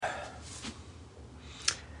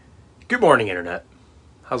Good morning, Internet.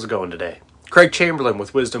 How's it going today? Craig Chamberlain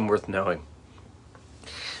with Wisdom Worth Knowing.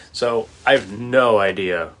 So, I have no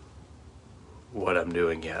idea what I'm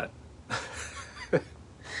doing yet. This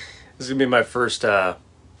is going to be my first, wait a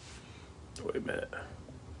minute.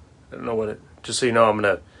 I don't know what it, just so you know,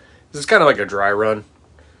 this is kind of like a dry run.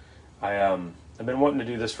 I've been wanting to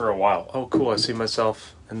do this for a while. Oh, cool. I see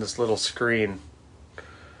myself in this little screen.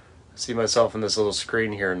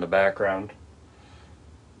 Here in the background.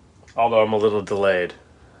 Although I'm a little delayed,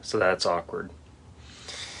 so that's awkward.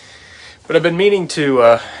 But I've been meaning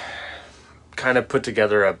to kind of put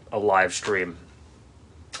together a live stream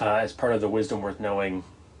as part of the Wisdom Worth Knowing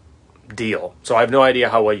deal. So I have no idea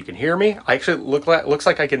how well you can hear me. I actually looks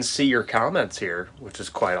like I can see your comments here, which is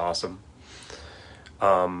quite awesome.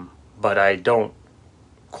 But I don't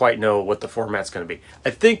quite know what the format's going to be. I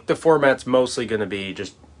think the format's mostly going to be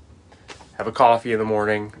just have a coffee in the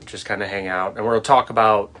morning, just kind of hang out, and we'll talk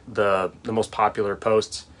about the most popular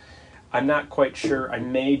posts. I'm not quite sure. I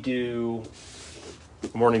may do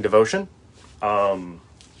morning devotion,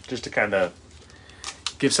 just to kind of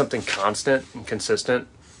give something constant and consistent.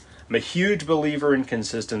 I'm a huge believer in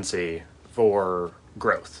consistency for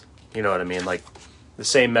growth. You know what I mean? Like the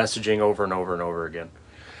same messaging over and over and over again.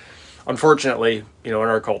 Unfortunately, in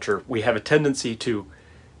our culture, we have a tendency to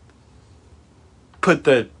put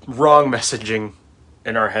the wrong messaging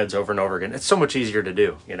in our heads over and over again. It's so much easier to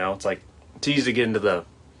do, It's like, it's easy to get into the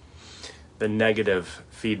negative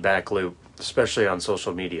feedback loop, especially on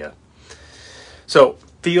social media. So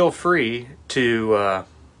feel free to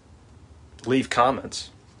leave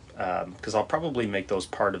comments, because I'll probably make those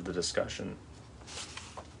part of the discussion.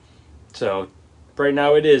 So right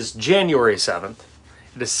now it is January 7th.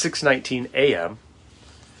 It is 6:19 a.m.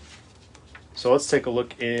 So let's take a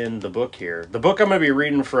look in the book here. The book I'm going to be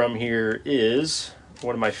reading from here is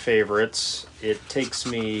one of my favorites. It takes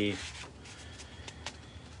me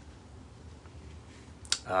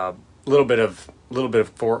a little bit of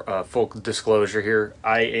full disclosure here.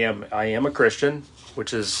 I am a Christian,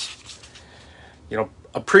 which is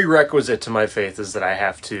a prerequisite to my faith is that I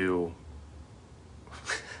have to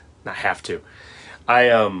not have to. I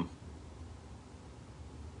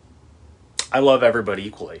love everybody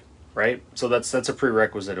equally. Right? So that's a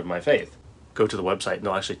prerequisite of my faith. Go to the website and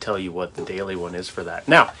they'll actually tell you what the daily one is for that.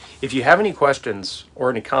 Now, if you have any questions or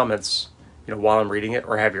any comments, while I'm reading it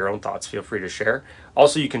or have your own thoughts, feel free to share.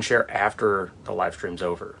 Also, you can share after the live stream's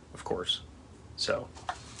over, of course. So,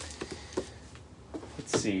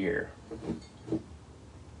 let's see here.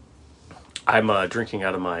 I'm drinking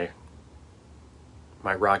out of my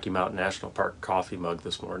Rocky Mountain National Park coffee mug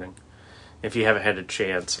this morning. If you haven't had a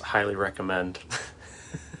chance, highly recommend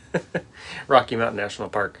Rocky Mountain National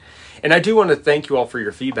Park. And I do want to thank you all for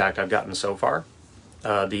your feedback I've gotten so far.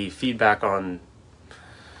 The feedback on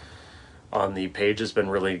the page has been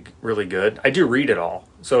really, really good. I do read it all.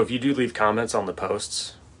 So if you do leave comments on the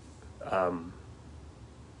posts,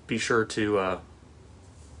 be sure to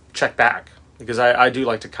check back. Because I do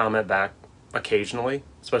like to comment back occasionally,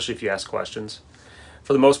 especially if you ask questions.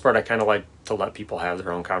 For the most part, I kind of like to let people have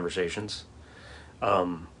their own conversations.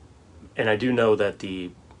 And I do know that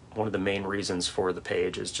one of the main reasons for the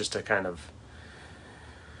page is just to kind of,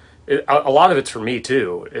 a lot of it's for me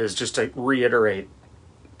too, is just to reiterate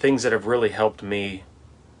things that have really helped me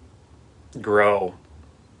grow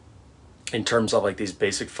in terms of like these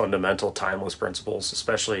basic fundamental timeless principles,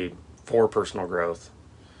 especially for personal growth.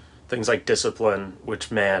 Things like discipline,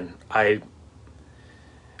 which, man, I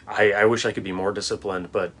wish I could be more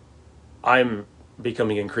disciplined, but I'm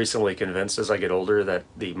becoming increasingly convinced as I get older that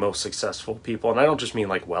the most successful people, and I don't just mean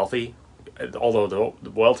like wealthy, although the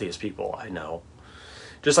wealthiest people I know,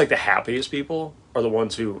 just like the happiest people are the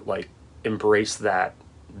ones who like embrace that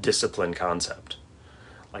discipline concept.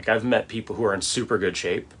 Like I've met people who are in super good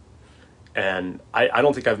shape, and I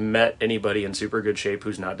don't think I've met anybody in super good shape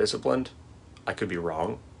who's not disciplined. I could be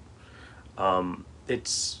wrong.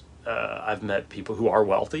 I've met people who are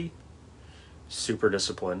wealthy, super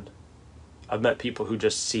disciplined. I've met people who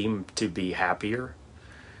just seem to be happier,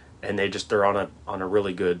 and they're on a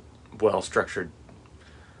really good, well-structured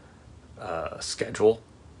schedule,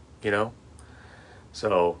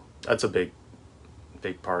 So that's a big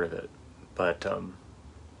part of it. But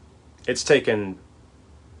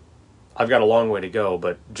I've got a long way to go,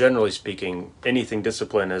 but generally speaking, anything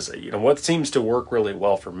discipline is, what seems to work really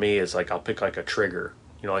well for me is like I'll pick like a trigger,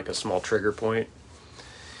 like a small trigger point.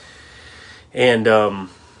 And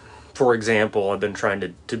for example, I've been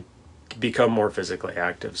trying to become more physically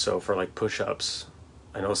active. So for like push-ups,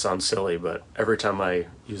 I know it sounds silly, but every time I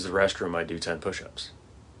use the restroom, I do 10 push-ups.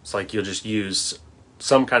 It's like you'll just use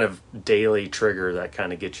some kind of daily trigger that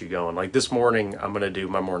kind of gets you going. Like this morning, I'm going to do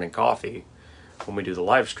my morning coffee when we do the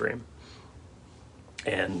live stream.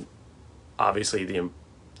 And obviously the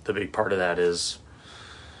big part of that is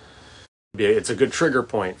it's a good trigger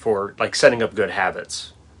point for like setting up good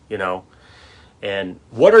habits, you know. And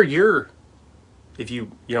what are your, if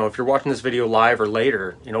you're watching this video live or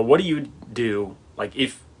later, you know, what do you do? Like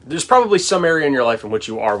if there's probably some area in your life in which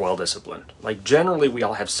you are well disciplined. Like generally we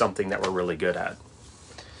all have something that we're really good at.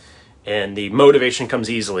 And the motivation comes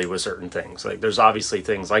easily with certain things. Like there's obviously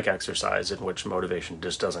things like exercise in which motivation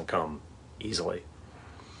just doesn't come easily.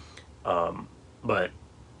 But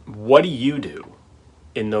what do you do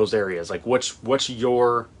in those areas? Like what's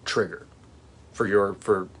your trigger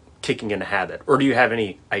for kicking in a habit? Or do you have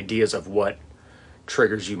any ideas of what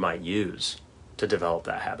triggers you might use to develop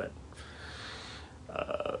that habit?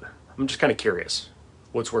 I'm just kind of curious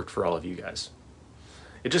what's worked for all of you guys.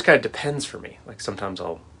 It just kind of depends for me. Like sometimes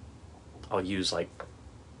I'll use like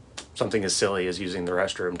something as silly as using the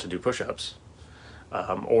restroom to do push-ups,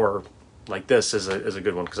 or like this is a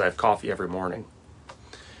good one because I have coffee every morning.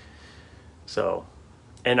 So,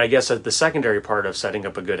 and I guess the secondary part of setting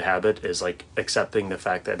up a good habit is like accepting the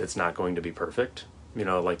fact that it's not going to be perfect. You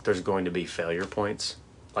know, like there's going to be failure points.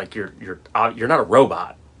 Like you're not a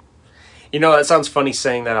robot. You know, that sounds funny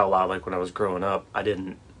saying that out loud. Like when I was growing up, I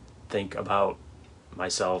didn't think about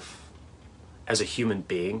myself as a human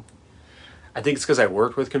being. I think it's because I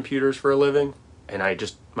worked with computers for a living, and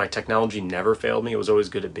my technology never failed me. It was always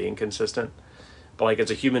good at being consistent. But like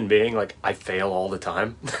as a human being, like I fail all the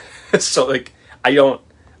time. So like I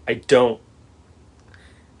don't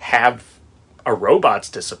have a robot's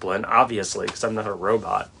discipline, obviously, because I'm not a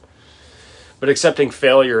robot. But accepting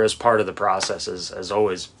failure as part of the process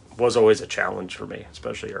was always a challenge for me,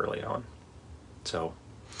 especially early on. So,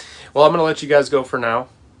 well, I'm going to let you guys go for now.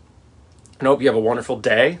 I hope you have a wonderful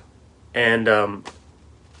day. And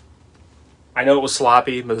I know it was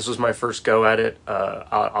sloppy, but this was my first go at it.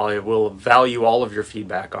 I will value all of your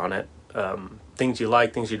feedback on it. Things you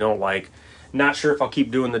like, things you don't like. Not sure if I'll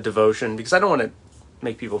keep doing the devotion because I don't want to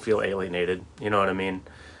make people feel alienated. You know what I mean?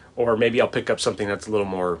 Or maybe I'll pick up something that's a little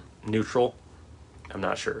more neutral. I'm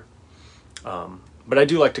not sure. But I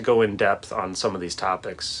do like to go in depth on some of these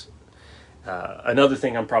topics. Another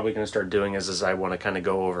thing I'm probably going to start doing is I want to kind of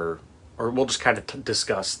go over, or we'll just kind of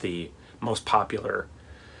discuss the most popular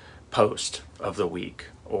post of the week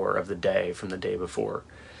or of the day from the day before.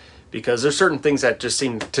 Because there's certain things that just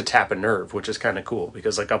seem to tap a nerve, which is kind of cool.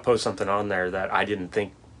 Because like I'll post something on there that I didn't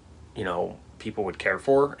think, you know, people would care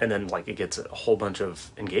for, and then like it gets a whole bunch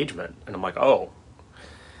of engagement, and I'm like, oh,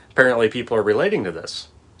 apparently people are relating to this.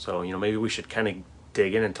 So, you know, maybe we should kind of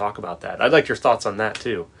dig in and talk about that. I'd like your thoughts on that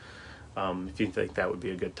too, if you think that would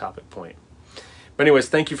be a good topic point. But anyways,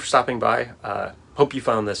 thank you for stopping by. Hope you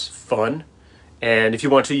found this fun. And if you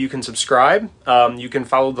want to, you can subscribe. You can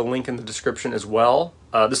follow the link in the description as well.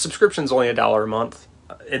 The subscription is only $1 a month.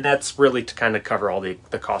 And that's really to kind of cover all the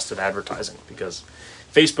cost of advertising, because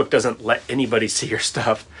Facebook doesn't let anybody see your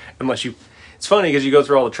stuff unless you... It's funny because you go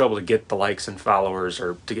through all the trouble to get the likes and followers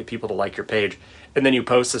or to get people to like your page. And then you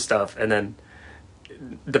post the stuff, and then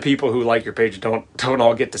the people who like your page don't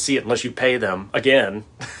all get to see it unless you pay them again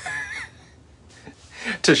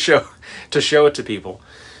to show it to people.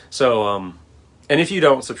 So, and if you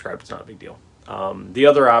don't subscribe, it's not a big deal. The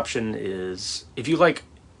other option is if you like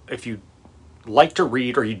to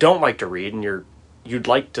read or you don't like to read and you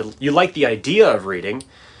like the idea of reading,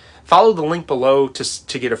 follow the link below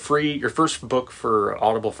to get your first book for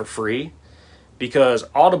Audible for free, because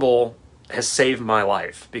Audible has saved my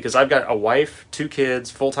life, because I've got a wife, 2 kids,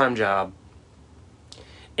 full-time job,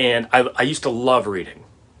 and I used to love reading,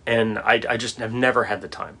 and I just have never had the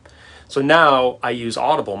time. So now I use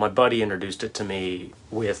Audible. My buddy introduced it to me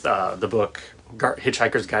with the book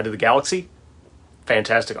Hitchhiker's Guide to the Galaxy.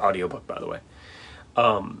 Fantastic audiobook, by the way.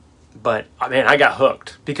 But man, I got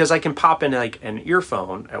hooked because I can pop in like an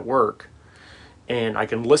earphone at work and I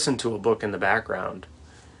can listen to a book in the background,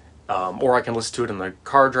 or I can listen to it in the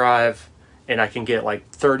car drive, and I can get like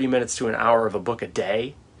 30 minutes to an hour of a book a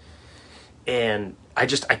day. And I'm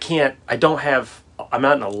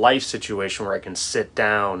not in a life situation where I can sit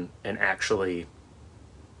down and actually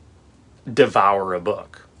devour a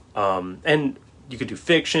book. And you could do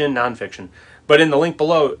fiction, nonfiction, but in the link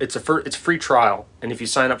below, it's a free trial. And if you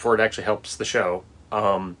sign up for it, it actually helps the show.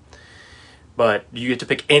 But you get to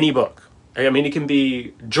pick any book. I mean, it can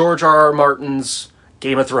be George R.R. Martin's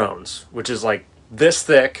Game of Thrones, which is like this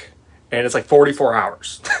thick, and it's like 44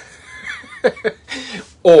 hours.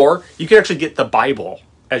 Or you can actually get the Bible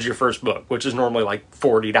as your first book, which is normally like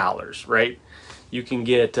 $40, right? You can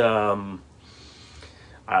get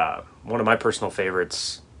One of my personal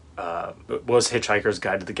favorites was Hitchhiker's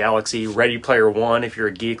Guide to the Galaxy. Ready Player One, if you're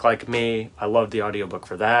a geek like me, I loved the audiobook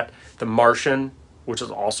for that. The Martian, which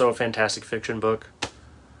is also a fantastic fiction book.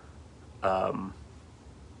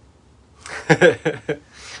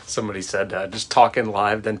 Somebody said, just talk in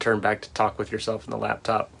live, then turn back to talk with yourself in the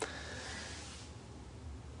laptop.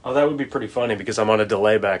 Oh, that would be pretty funny because I'm on a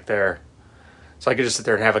delay back there. So I could just sit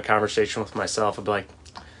there and have a conversation with myself and be like,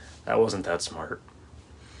 that wasn't that smart.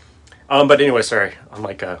 But anyway, sorry. I'm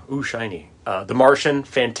like, ooh, shiny. The Martian,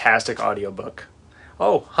 fantastic audiobook.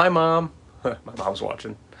 Oh, hi, Mom. My mom's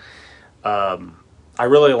watching. I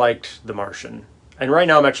really liked The Martian. And right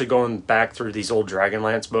now I'm actually going back through these old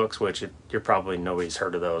Dragonlance books, which you're probably nobody's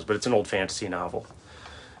heard of those, but it's an old fantasy novel.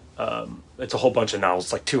 It's a whole bunch of novels.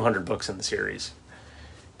 It's like 200 books in the series.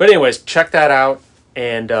 But anyways, check that out.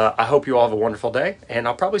 And I hope you all have a wonderful day. And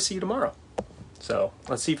I'll probably see you tomorrow. So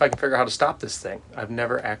let's see if I can figure out how to stop this thing. I've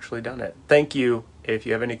never actually done it. Thank you. If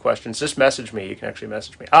you have any questions, just message me. You can actually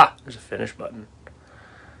message me. There's a finish button.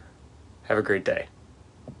 Have a great day.